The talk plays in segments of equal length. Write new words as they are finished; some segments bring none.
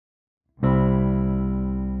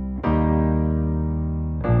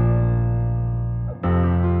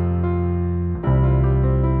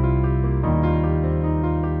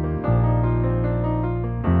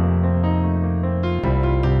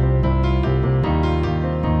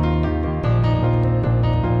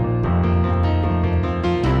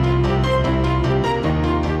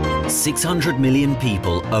600 million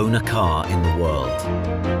people own a car in the world.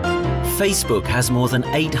 Facebook has more than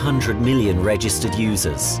 800 million registered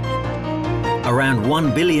users. Around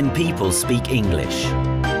 1 billion people speak English.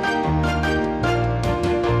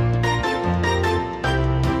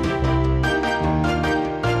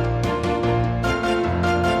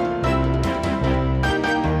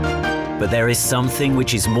 But there is something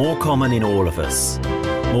which is more common in all of us.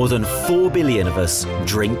 More than 4 billion of us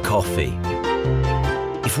drink coffee.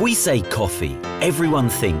 If we say coffee, everyone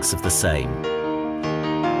thinks of the same.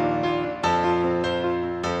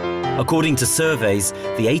 According to surveys,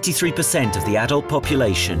 the 83% of the adult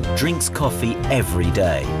population drinks coffee every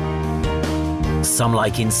day. Some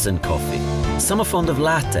like instant coffee, some are fond of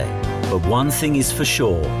latte, but one thing is for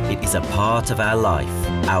sure, it is a part of our life,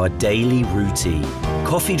 our daily routine.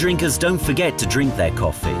 Coffee drinkers don't forget to drink their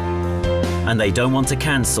coffee, and they don't want to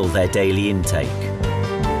cancel their daily intake.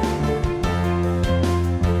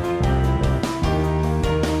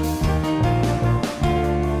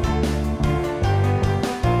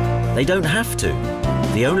 They don't have to.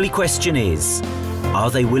 The only question is, are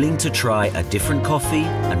they willing to try a different coffee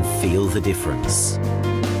and feel the difference?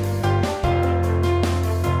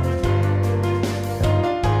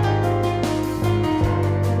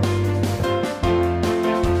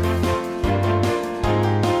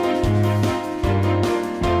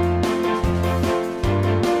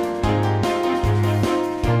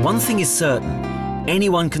 One thing is certain,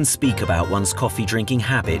 anyone can speak about one's coffee drinking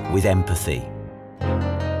habit with empathy.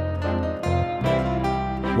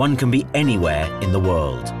 One can be anywhere in the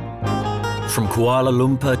world. From Kuala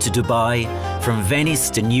Lumpur to Dubai, from Venice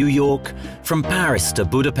to New York, from Paris to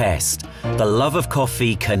Budapest, the love of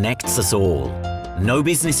coffee connects us all. No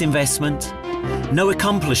business investment, no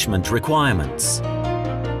accomplishment requirements.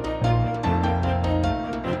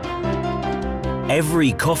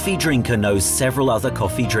 Every coffee drinker knows several other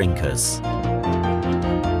coffee drinkers.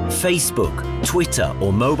 Facebook, Twitter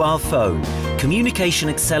or mobile phone, communication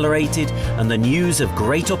accelerated and the news of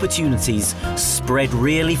great opportunities spread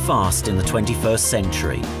really fast in the 21st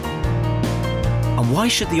century. And why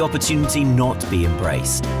should the opportunity not be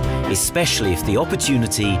embraced, especially if the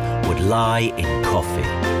opportunity would lie in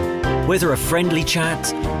coffee? Whether a friendly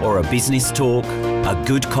chat or a business talk, a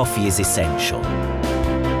good coffee is essential.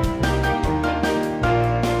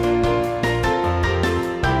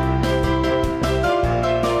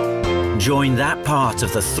 Join that part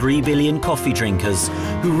of the 3 billion coffee drinkers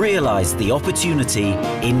who realize the opportunity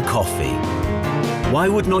in coffee. Why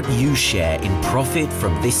would not you share in profit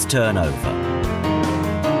from this turnover?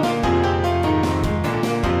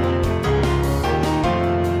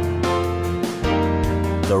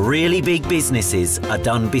 The really big businesses are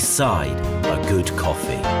done beside a good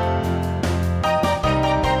coffee.